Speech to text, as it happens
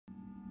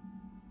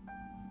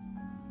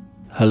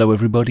Hello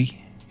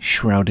everybody,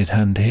 Shrouded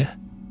Hand here.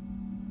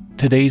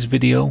 Today's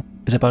video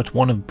is about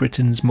one of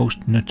Britain's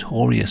most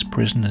notorious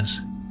prisoners,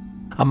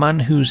 a man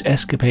whose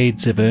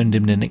escapades have earned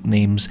him the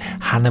nicknames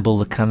Hannibal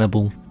the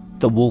Cannibal,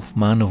 the Wolf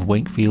Man of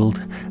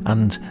Wakefield,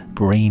 and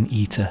Brain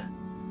Eater.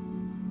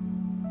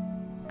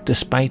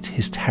 Despite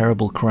his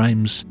terrible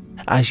crimes,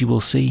 as you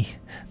will see,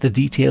 the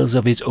details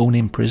of his own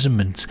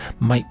imprisonment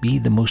might be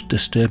the most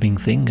disturbing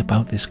thing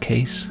about this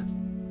case.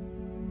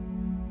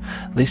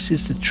 This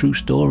is the true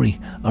story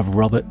of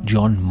Robert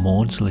John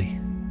Maudsley.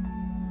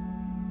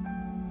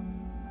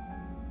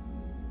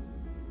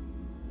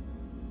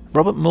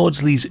 Robert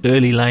Maudsley's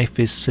early life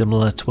is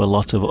similar to a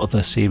lot of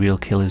other serial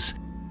killers.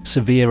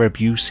 Severe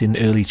abuse in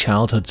early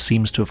childhood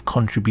seems to have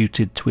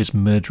contributed to his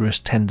murderous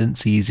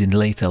tendencies in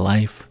later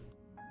life.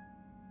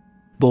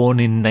 Born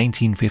in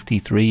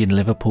 1953 in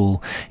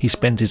Liverpool, he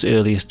spent his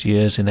earliest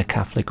years in a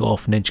Catholic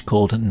orphanage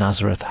called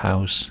Nazareth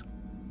House.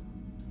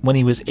 When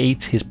he was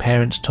 8, his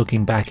parents took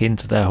him back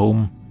into their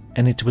home,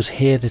 and it was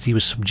here that he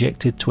was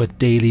subjected to a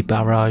daily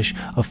barrage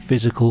of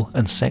physical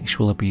and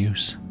sexual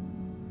abuse.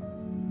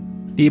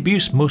 The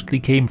abuse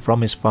mostly came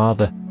from his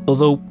father,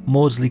 although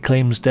Maudsley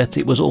claims that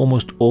it was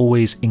almost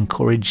always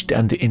encouraged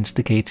and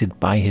instigated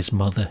by his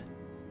mother.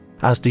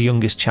 As the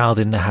youngest child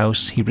in the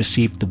house, he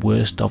received the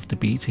worst of the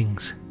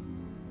beatings.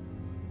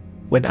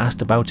 When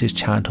asked about his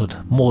childhood,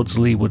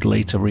 Maudsley would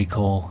later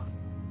recall,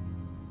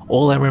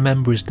 "All I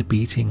remember is the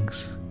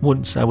beatings.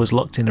 Once I was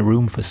locked in a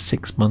room for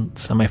 6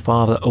 months and my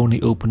father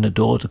only opened the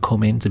door to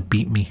come in to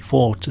beat me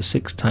 4 to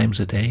 6 times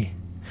a day.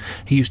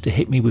 He used to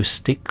hit me with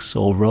sticks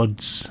or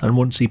rods, and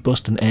once he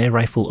bust an air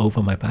rifle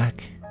over my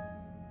back."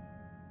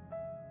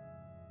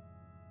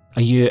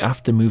 A year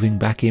after moving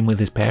back in with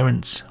his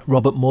parents,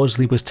 Robert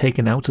Maudsley was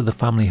taken out of the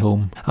family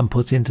home and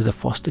put into the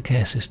foster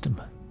care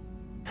system.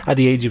 At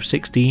the age of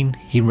 16,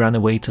 he ran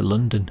away to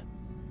London.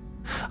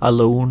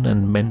 Alone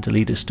and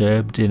mentally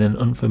disturbed in an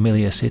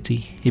unfamiliar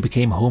city, he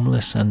became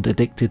homeless and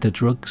addicted to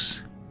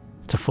drugs.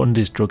 To fund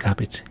his drug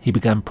habit, he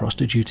began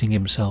prostituting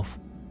himself.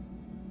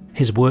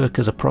 His work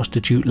as a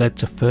prostitute led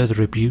to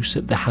further abuse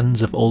at the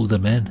hands of older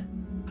men.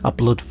 A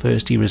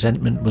bloodthirsty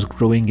resentment was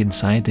growing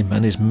inside him,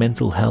 and his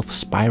mental health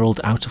spiraled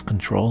out of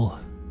control.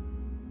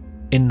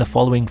 In the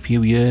following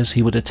few years,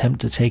 he would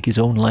attempt to take his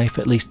own life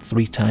at least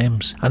 3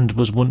 times, and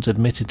was once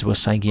admitted to a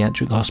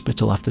psychiatric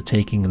hospital after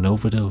taking an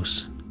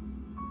overdose.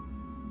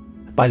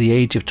 By the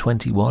age of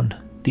 21,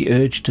 the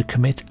urge to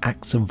commit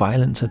acts of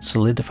violence had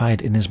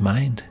solidified in his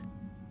mind.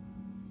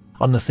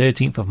 On the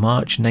 13th of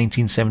March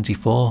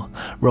 1974,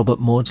 Robert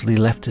Maudsley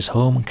left his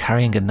home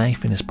carrying a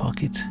knife in his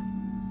pocket.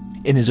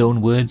 In his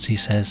own words, he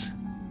says,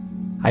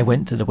 "I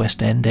went to the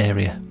West End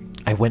area.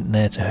 I went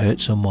there to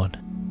hurt someone.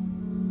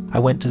 I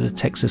went to the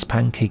Texas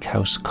Pancake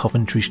House,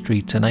 Coventry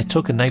Street, and I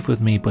took a knife with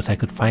me, but I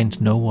could find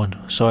no one,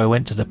 so I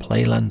went to the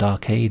Playland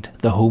Arcade,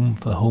 the home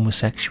for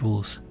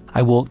homosexuals.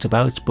 I walked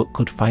about but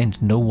could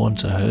find no one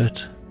to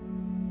hurt."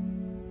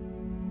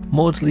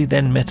 Maudsley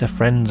then met a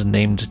friend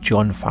named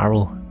John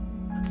Farrell.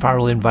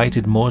 Farrell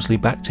invited Maudsley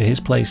back to his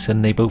place,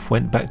 and they both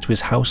went back to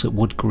his house at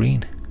Wood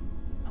Green.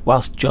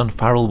 Whilst John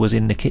Farrell was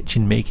in the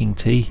kitchen making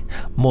tea,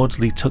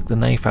 Maudsley took the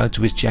knife out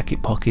of his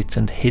jacket pocket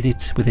and hid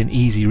it within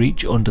easy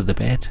reach under the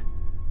bed.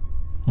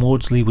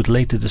 Maudsley would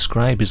later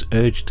describe his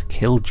urge to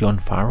kill John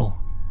Farrell.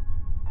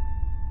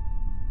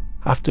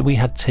 "After we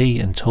had tea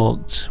and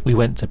talked, we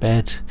went to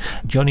bed.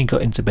 Johnny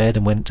got into bed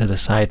and went to the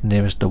side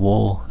nearest the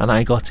wall, and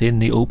I got in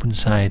the open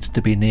side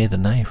to be near the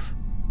knife.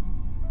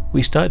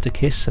 We started to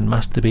kiss and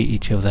masturbate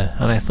each other,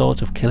 and I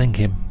thought of killing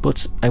him,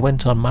 but I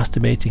went on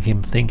masturbating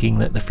him thinking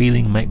that the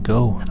feeling might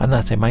go and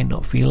that I might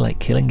not feel like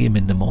killing him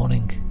in the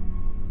morning.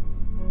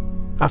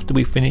 After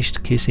we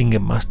finished kissing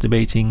and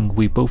masturbating,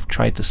 we both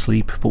tried to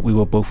sleep, but we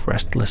were both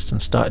restless and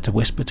started to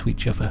whisper to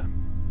each other.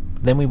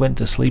 Then we went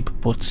to sleep,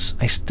 but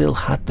I still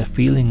had the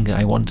feeling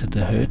I wanted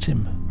to hurt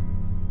him.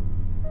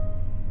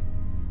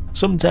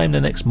 Sometime the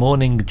next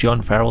morning,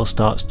 John Farrell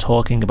starts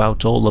talking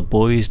about all the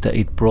boys that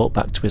he'd brought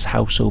back to his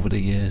house over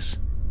the years.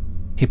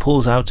 He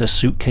pulls out a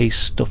suitcase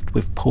stuffed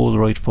with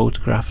Polaroid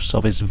photographs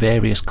of his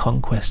various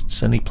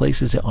conquests, and he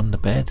places it on the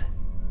bed.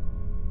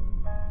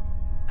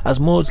 As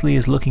Maudsley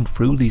is looking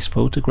through these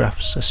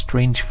photographs, a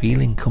strange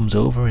feeling comes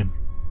over him.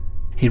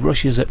 He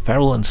rushes at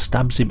Farrell and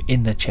stabs him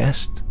in the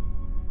chest.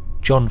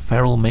 John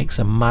Farrell makes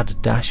a mad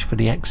dash for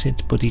the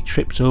exit, but he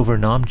trips over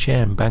an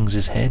armchair and bangs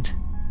his head.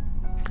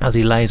 As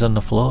he lies on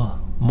the floor,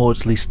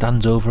 Maudsley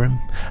stands over him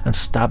and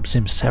stabs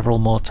him several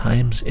more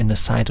times in the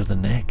side of the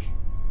neck.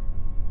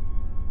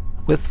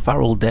 With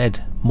Farrell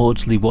dead,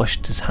 Maudsley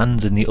washed his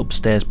hands in the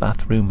upstairs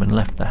bathroom and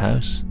left the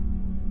house.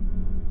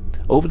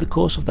 Over the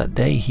course of that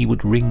day, he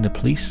would ring the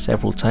police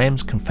several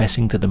times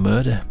confessing to the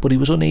murder, but he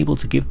was unable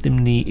to give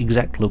them the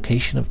exact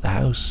location of the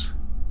house.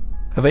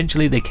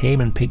 Eventually they came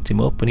and picked him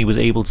up, and he was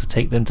able to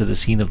take them to the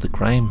scene of the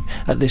crime.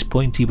 At this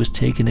point, he was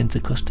taken into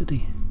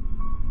custody.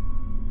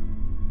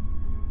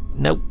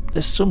 Now,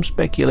 there's some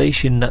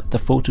speculation that the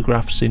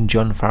photographs in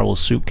John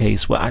Farrell's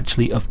suitcase were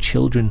actually of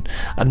children,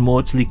 and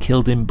Maudsley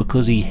killed him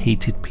because he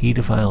hated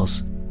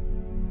paedophiles.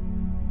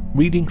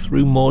 Reading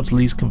through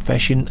Maudsley's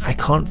confession, I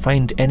can't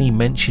find any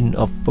mention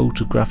of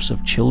photographs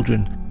of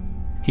children.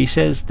 He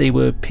says they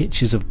were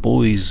pictures of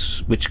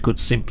boys, which could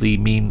simply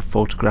mean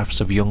photographs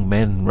of young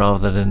men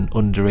rather than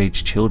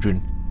underage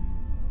children.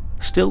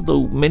 Still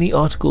though, many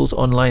articles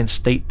online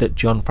state that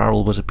John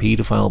Farrell was a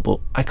paedophile, but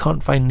I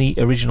can't find the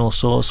original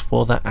source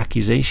for that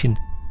accusation.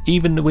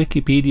 Even the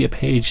Wikipedia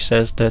page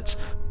says that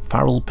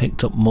Farrell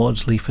picked up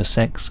Maudsley for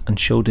sex and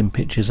showed him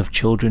pictures of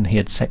children he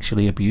had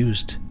sexually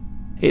abused.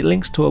 It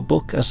links to a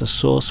book as a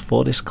source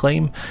for this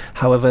claim.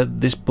 However,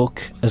 this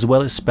book, as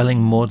well as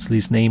spelling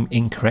Maudsley's name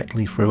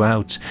incorrectly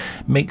throughout,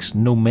 makes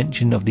no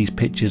mention of these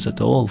pictures at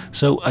all,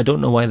 so I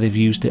don't know why they've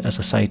used it as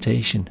a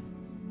citation.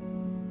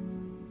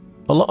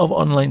 A lot of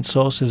online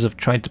sources have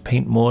tried to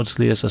paint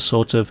Maudsley as a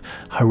sort of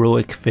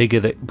heroic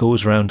figure that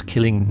goes around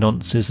killing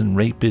nonces and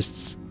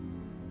rapists.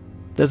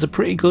 There's a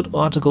pretty good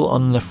article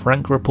on the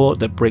Frank Report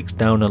that breaks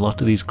down a lot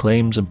of these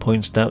claims and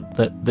points out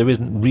that there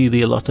isn't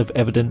really a lot of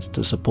evidence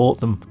to support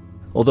them.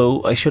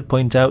 Although I should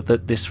point out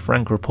that this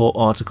Frank Report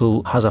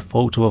article has a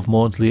photo of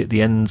Maudsley at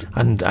the end,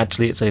 and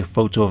actually it's a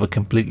photo of a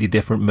completely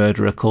different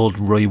murderer called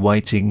Roy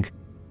Whiting.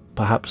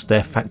 Perhaps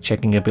their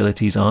fact-checking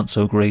abilities aren't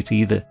so great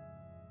either.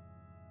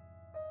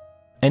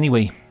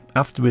 Anyway,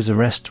 after his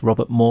arrest,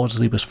 Robert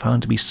Maudsley was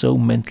found to be so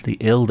mentally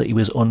ill that he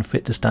was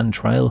unfit to stand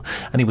trial,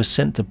 and he was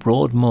sent to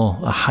Broadmoor,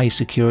 a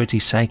high-security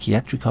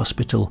psychiatric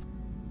hospital.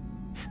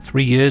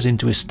 3 years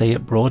into his stay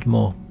at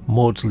Broadmoor,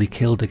 Maudsley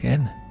killed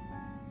again.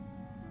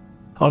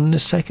 On the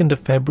 2nd of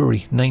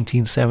February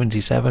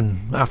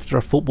 1977, after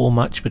a football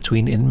match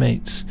between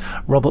inmates,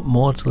 Robert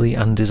Maudsley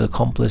and his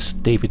accomplice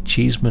David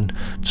Cheeseman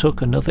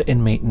took another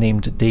inmate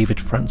named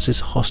David Francis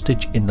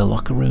hostage in the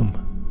locker room.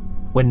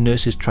 When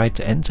nurses tried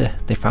to enter,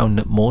 they found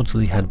that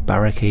Maudsley had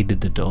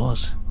barricaded the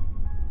doors.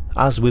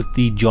 As with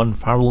the John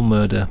Farrell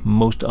murder,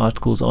 most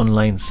articles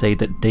online say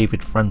that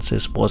David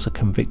Francis was a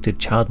convicted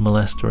child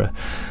molester.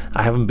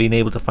 I haven't been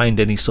able to find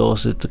any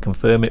sources to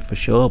confirm it for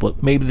sure,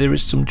 but maybe there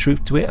is some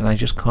truth to it and I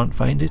just can't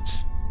find it.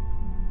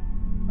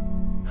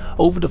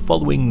 Over the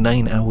following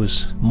 9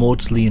 hours,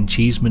 Maudsley and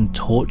Cheeseman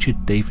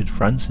tortured David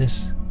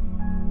Francis.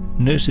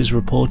 Nurses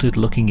reported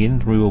looking in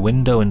through a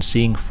window and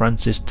seeing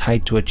Francis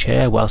tied to a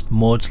chair whilst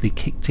Maudsley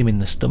kicked him in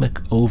the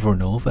stomach over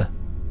and over.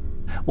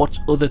 What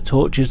other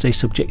tortures they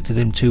subjected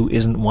him to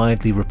isn't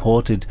widely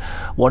reported.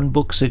 One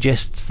book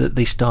suggests that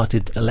they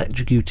started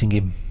electrocuting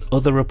him.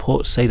 Other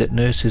reports say that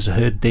nurses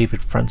heard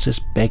David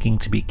Francis begging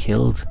to be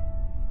killed.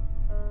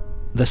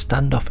 The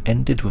standoff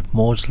ended with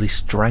Maudsley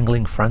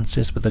strangling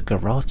Francis with a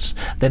garrote,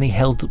 then he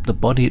held up the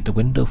body at the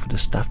window for the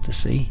staff to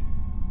see.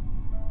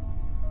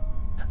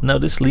 Now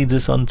this leads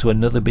us on to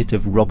another bit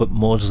of Robert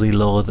Maudsley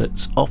lore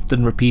that's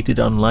often repeated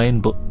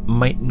online but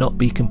might not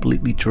be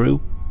completely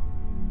true.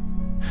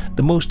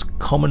 The most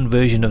common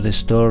version of this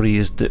story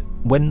is that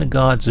when the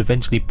guards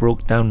eventually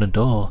broke down the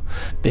door,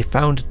 they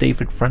found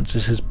David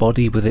Francis's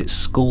body with its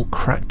skull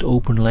cracked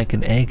open like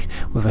an egg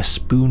with a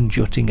spoon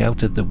jutting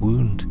out of the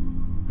wound.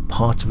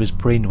 Part of his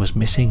brain was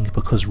missing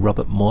because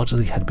Robert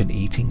Maudsley had been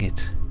eating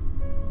it.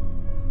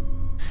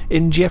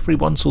 In Jeffrey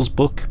Wansel's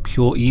book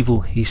Pure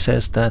Evil, he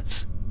says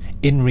that,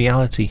 in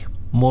reality,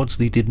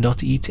 Maudsley did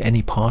not eat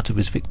any part of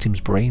his victims'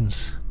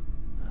 brains.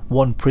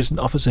 One prison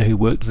officer who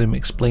worked with him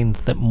explained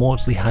that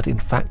Maudsley had in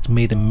fact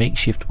made a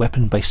makeshift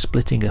weapon by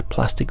splitting a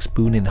plastic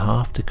spoon in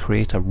half to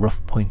create a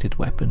rough-pointed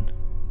weapon.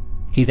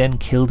 He then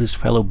killed his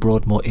fellow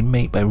Broadmoor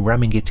inmate by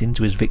ramming it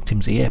into his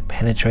victim's ear,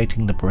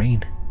 penetrating the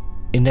brain.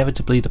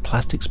 Inevitably, the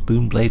plastic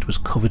spoon blade was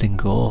covered in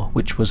gore,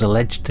 which was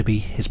alleged to be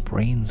his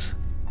brains.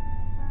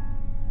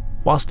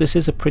 Whilst this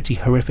is a pretty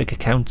horrific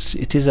account,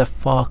 it is a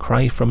far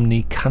cry from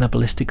the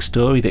cannibalistic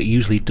story that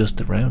usually does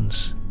the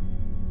rounds.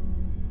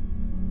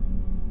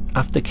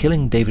 After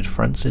killing David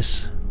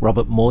Francis,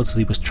 Robert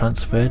Maudsley was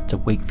transferred to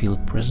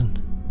Wakefield Prison.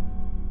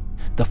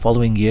 The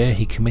following year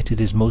he committed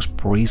his most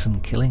brazen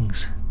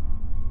killings.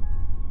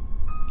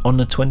 On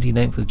the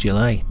 29th of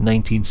July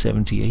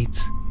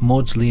 1978,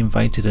 Maudsley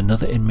invited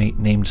another inmate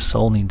named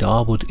Solney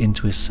Darwood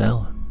into his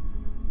cell.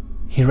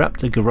 He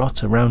wrapped a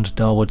garrote around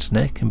Darwood's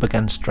neck and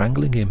began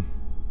strangling him.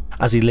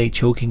 As he lay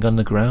choking on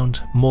the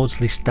ground,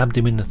 Maudsley stabbed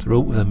him in the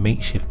throat with a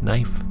makeshift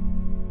knife.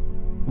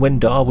 When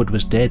Darwood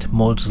was dead,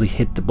 Maudsley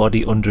hid the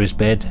body under his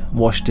bed,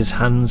 washed his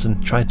hands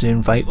and tried to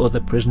invite other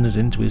prisoners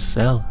into his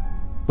cell.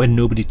 When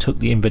nobody took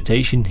the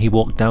invitation, he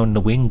walked down the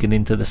wing and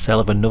into the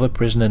cell of another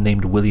prisoner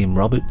named William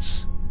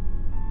Roberts.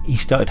 He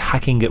started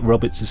hacking at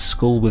Roberts'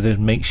 skull with his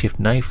makeshift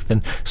knife,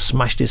 then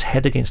smashed his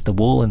head against the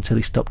wall until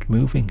he stopped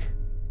moving.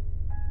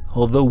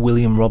 Although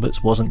William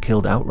Roberts wasn't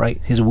killed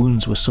outright, his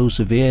wounds were so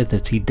severe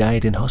that he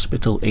died in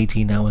hospital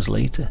 18 hours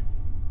later.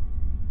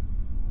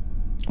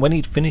 When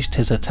he'd finished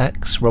his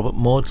attacks, Robert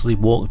Maudsley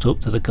walked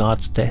up to the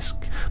guard's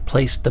desk,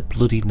 placed the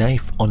bloody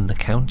knife on the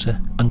counter,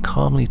 and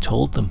calmly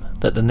told them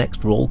that the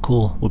next roll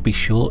call would be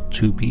short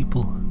 2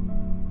 people.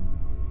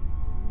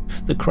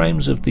 The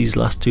crimes of these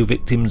last 2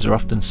 victims are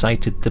often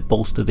cited to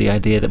bolster the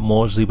idea that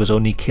Maudsley was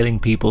only killing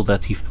people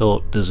that he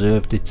thought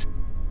deserved it.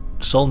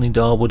 Solney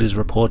Darwood is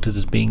reported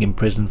as being in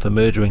prison for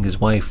murdering his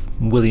wife,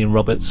 William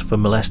Roberts for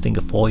molesting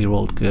a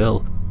 4-year-old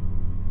girl.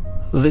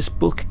 This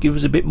book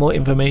gives a bit more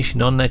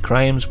information on their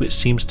crimes, which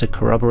seems to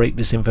corroborate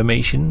this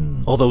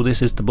information. Although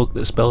this is the book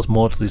that spells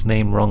Maudsley's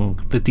name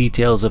wrong, the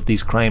details of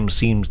these crimes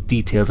seem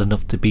detailed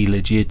enough to be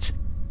legit.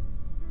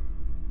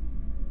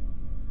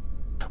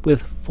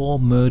 With 4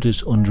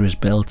 murders under his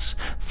belt,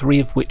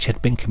 3 of which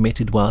had been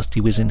committed whilst he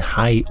was in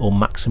high or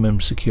maximum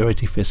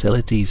security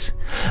facilities,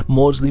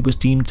 Maudsley was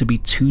deemed to be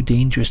too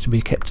dangerous to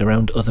be kept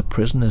around other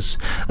prisoners,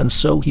 and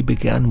so he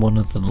began one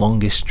of the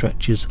longest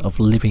stretches of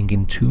living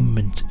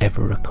entombment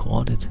ever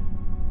recorded.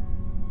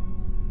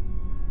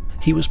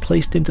 He was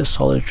placed into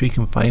solitary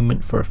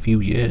confinement for a few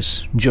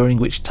years, during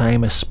which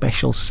time a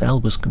special cell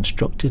was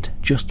constructed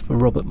just for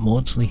Robert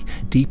Maudsley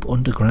deep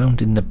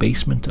underground in the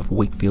basement of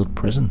Wakefield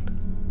Prison.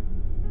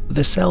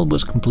 The cell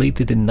was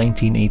completed in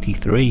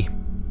 1983.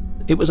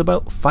 It was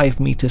about 5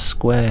 meters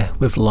square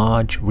with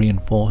large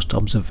reinforced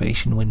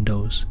observation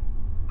windows.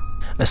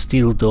 A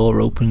steel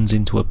door opens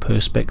into a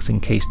perspex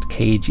encased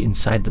cage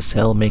inside the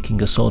cell,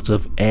 making a sort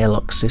of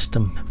airlock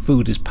system.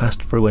 Food is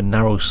passed through a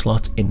narrow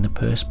slot in the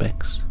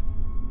perspex.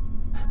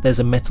 There's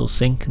a metal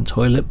sink and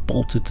toilet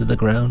bolted to the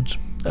ground,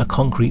 a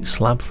concrete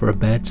slab for a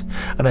bed,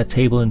 and a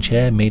table and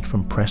chair made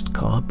from pressed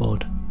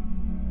cardboard.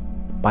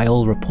 By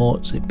all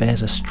reports, it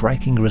bears a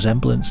striking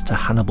resemblance to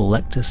Hannibal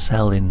Lecter's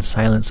cell in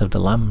Silence of the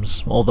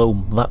Lambs,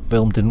 although that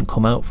film didn't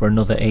come out for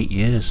another 8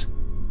 years.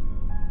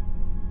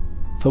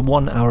 For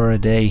 1 hour a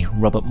day,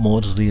 Robert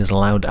Maudsley is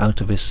allowed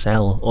out of his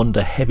cell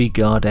under heavy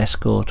guard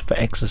escort for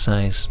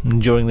exercise,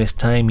 and during this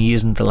time he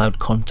isn't allowed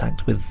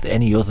contact with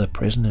any other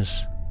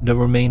prisoners. The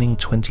remaining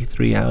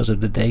 23 hours of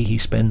the day he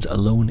spends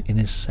alone in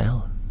his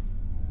cell.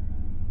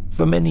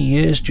 For many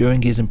years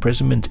during his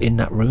imprisonment in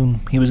that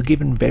room, he was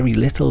given very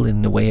little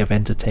in the way of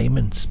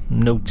entertainment.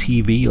 No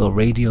TV or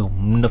radio,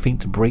 nothing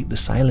to break the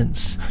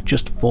silence,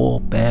 just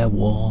 4 bare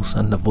walls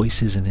and the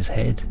voices in his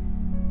head.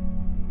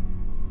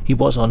 He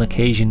was on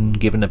occasion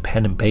given a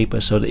pen and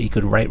paper so that he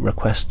could write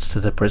requests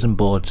to the prison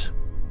board.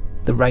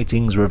 The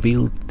writings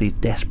revealed the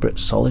desperate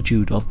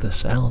solitude of the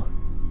cell.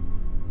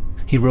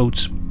 He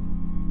wrote,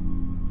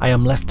 "I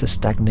am left to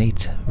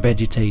stagnate,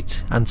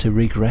 vegetate, and to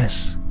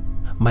regress.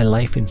 My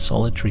life in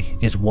solitary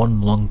is one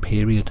long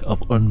period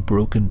of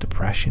unbroken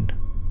depression.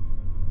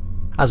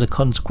 As a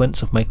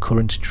consequence of my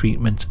current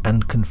treatment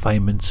and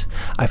confinement,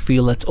 I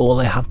feel that all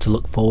I have to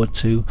look forward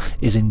to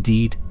is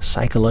indeed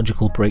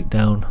psychological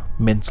breakdown,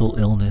 mental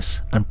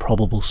illness, and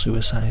probable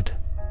suicide.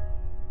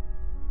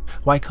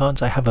 Why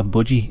can't I have a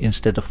budgie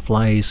instead of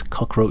flies,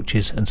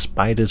 cockroaches, and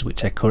spiders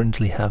which I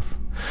currently have?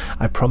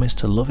 I promise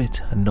to love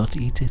it and not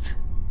eat it.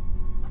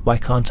 Why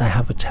can't I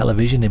have a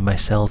television in my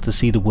cell to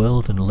see the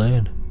world and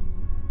learn?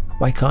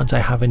 Why can't I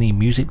have any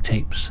music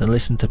tapes and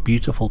listen to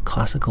beautiful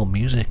classical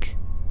music?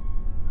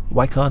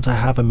 Why can't I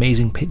have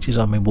amazing pictures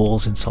on my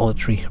walls in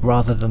solitary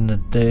rather than the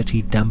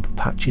dirty, damp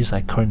patches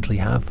I currently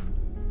have?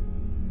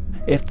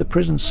 If the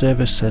prison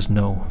service says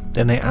no,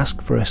 then I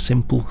ask for a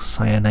simple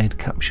cyanide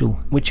capsule,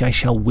 which I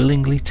shall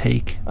willingly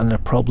take, and the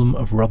problem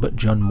of Robert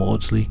John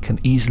Maudsley can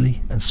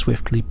easily and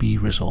swiftly be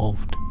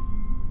resolved."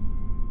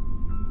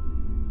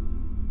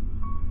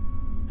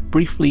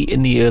 Briefly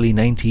in the early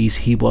 90s,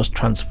 he was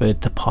transferred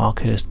to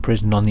Parkhurst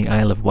Prison on the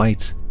Isle of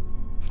Wight.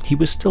 He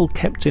was still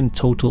kept in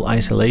total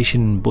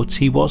isolation, but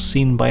he was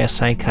seen by a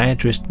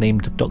psychiatrist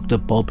named Dr.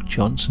 Bob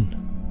Johnson.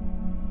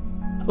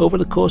 Over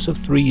the course of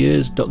 3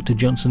 years, Dr.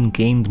 Johnson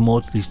gained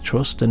Maudsley's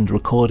trust and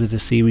recorded a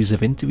series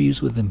of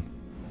interviews with him.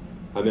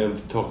 I'm able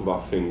to talk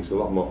about things, a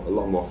lot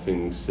more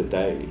things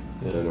today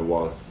than I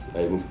was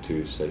able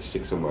to, say,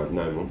 6 or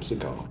 9 months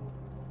ago.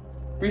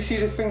 We see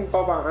the thing,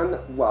 Bob,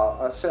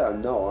 I say I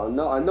know in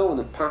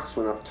the past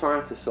when I've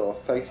tried to sort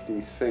of face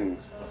these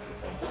things. What's the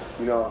thing?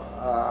 You know,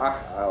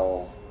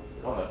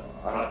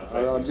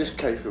 I'm just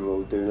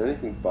capable of doing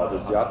anything, Bob,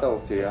 as the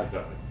adult here.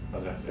 Yes,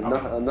 exactly.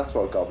 And that's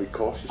what I've got to be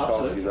cautious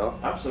of, you know.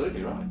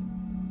 Absolutely right.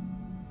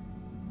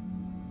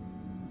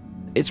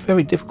 It's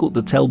very difficult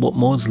to tell what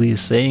Maudsley is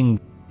saying.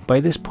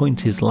 By this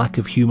point, his lack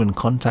of human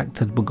contact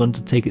had begun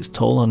to take its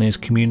toll on his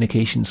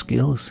communication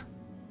skills.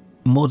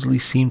 Maudsley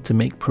seemed to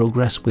make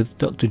progress with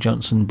Dr.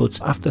 Johnson, but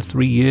after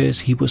 3 years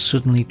he was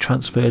suddenly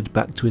transferred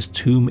back to his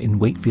tomb in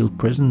Wakefield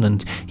Prison,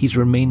 and he's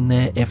remained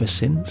there ever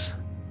since.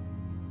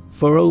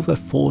 For over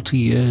 40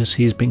 years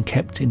he has been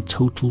kept in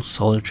total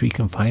solitary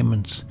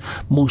confinement,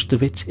 most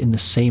of it in the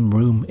same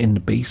room in the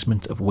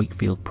basement of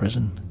Wakefield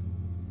Prison.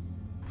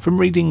 From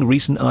reading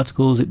recent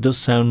articles, it does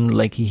sound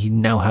like he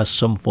now has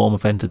some form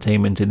of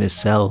entertainment in his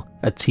cell,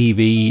 a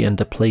TV and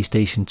a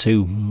PlayStation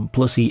 2,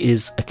 plus he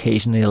is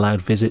occasionally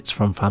allowed visits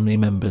from family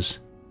members.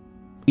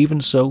 Even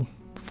so,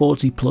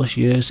 40 plus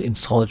years in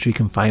solitary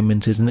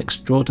confinement is an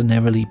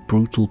extraordinarily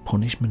brutal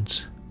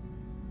punishment.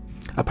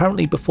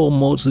 Apparently before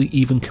Maudsley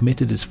even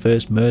committed his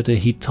first murder,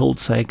 he told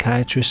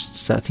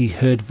psychiatrists that he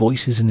heard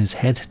voices in his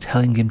head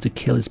telling him to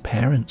kill his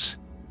parents.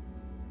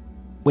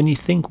 When you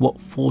think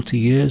what 40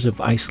 years of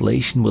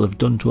isolation will have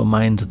done to a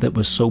mind that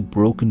was so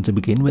broken to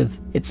begin with,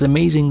 it's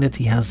amazing that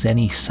he has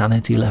any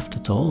sanity left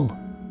at all.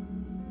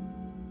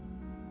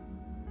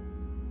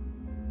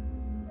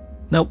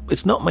 Now,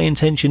 it's not my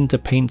intention to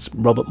paint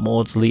Robert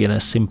Maudsley in a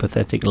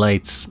sympathetic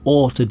light,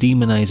 or to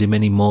demonise him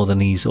any more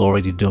than he's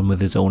already done with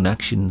his own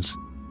actions.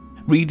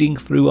 Reading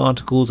through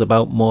articles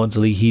about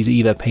Maudsley, he's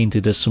either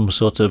painted as some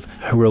sort of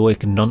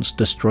heroic nonce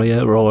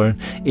destroyer or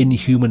an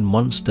inhuman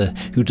monster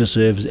who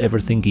deserves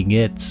everything he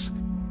gets.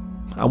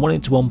 I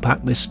wanted to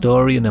unpack this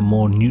story in a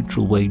more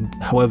neutral way.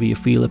 However you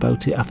feel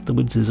about it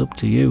afterwards is up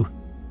to you.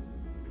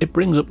 It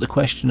brings up the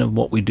question of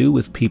what we do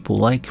with people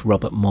like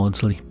Robert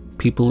Maudsley.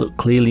 People that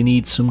clearly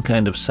need some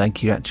kind of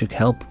psychiatric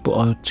help but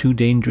are too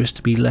dangerous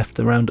to be left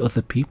around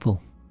other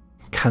people.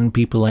 Can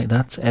people like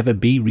that ever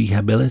be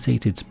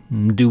rehabilitated?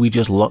 Do we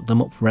just lock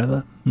them up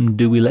forever?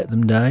 Do we let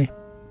them die?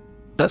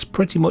 That's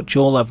pretty much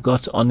all I've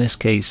got on this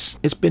case.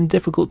 It's been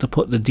difficult to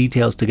put the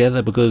details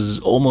together because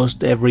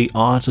almost every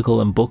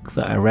article and book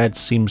that I read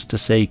seems to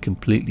say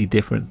completely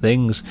different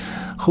things.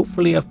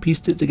 Hopefully I've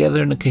pieced it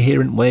together in a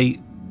coherent way.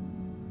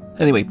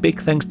 Anyway, big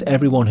thanks to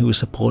everyone who is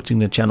supporting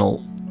the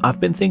channel. I've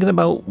been thinking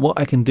about what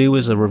I can do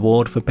as a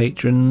reward for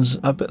patrons.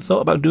 I've thought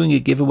about doing a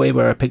giveaway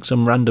where I pick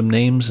some random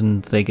names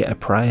and they get a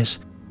prize.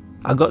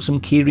 I got some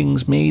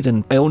keyrings made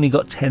and I only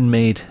got 10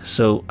 made,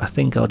 so I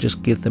think I'll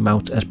just give them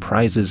out as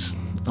prizes.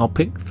 I'll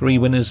pick 3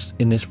 winners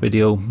in this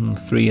video,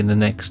 3 in the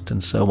next,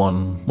 and so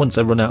on. Once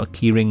I run out of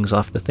keyrings,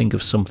 I'll have to think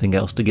of something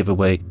else to give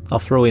away. I'll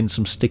throw in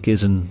some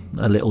stickers and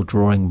a little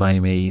drawing by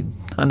me.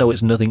 I know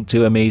it's nothing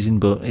too amazing,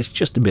 but it's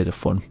just a bit of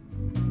fun.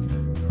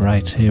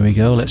 Right, here we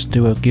go, let's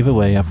do a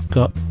giveaway. I've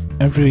got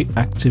every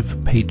active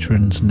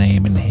patron's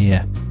name in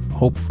here,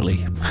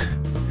 hopefully.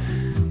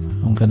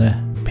 I'm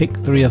gonna pick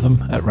 3 of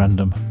them at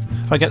random.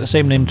 If I get the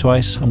same name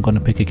twice, I'm gonna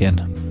pick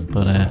again.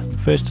 But the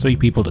first 3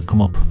 people that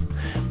come up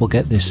will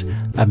get this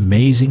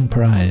amazing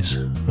prize.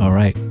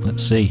 Alright,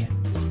 let's see.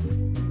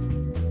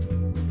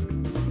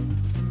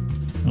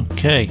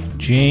 Okay,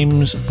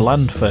 James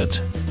Blandford,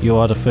 you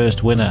are the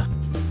first winner.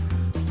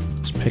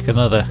 Let's pick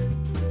another.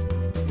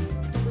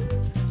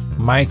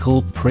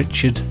 Michael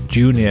Pritchard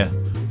Jr.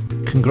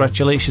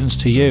 Congratulations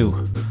to you.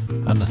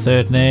 And the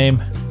third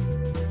name,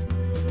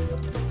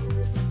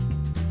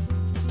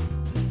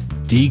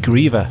 D.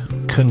 Griever.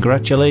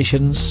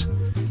 Congratulations.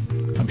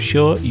 I'm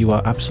sure you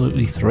are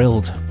absolutely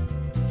thrilled.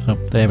 So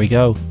there we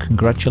go.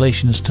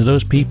 Congratulations to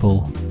those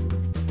people.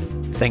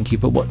 Thank you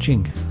for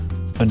watching.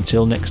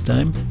 Until next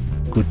time,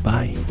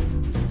 goodbye.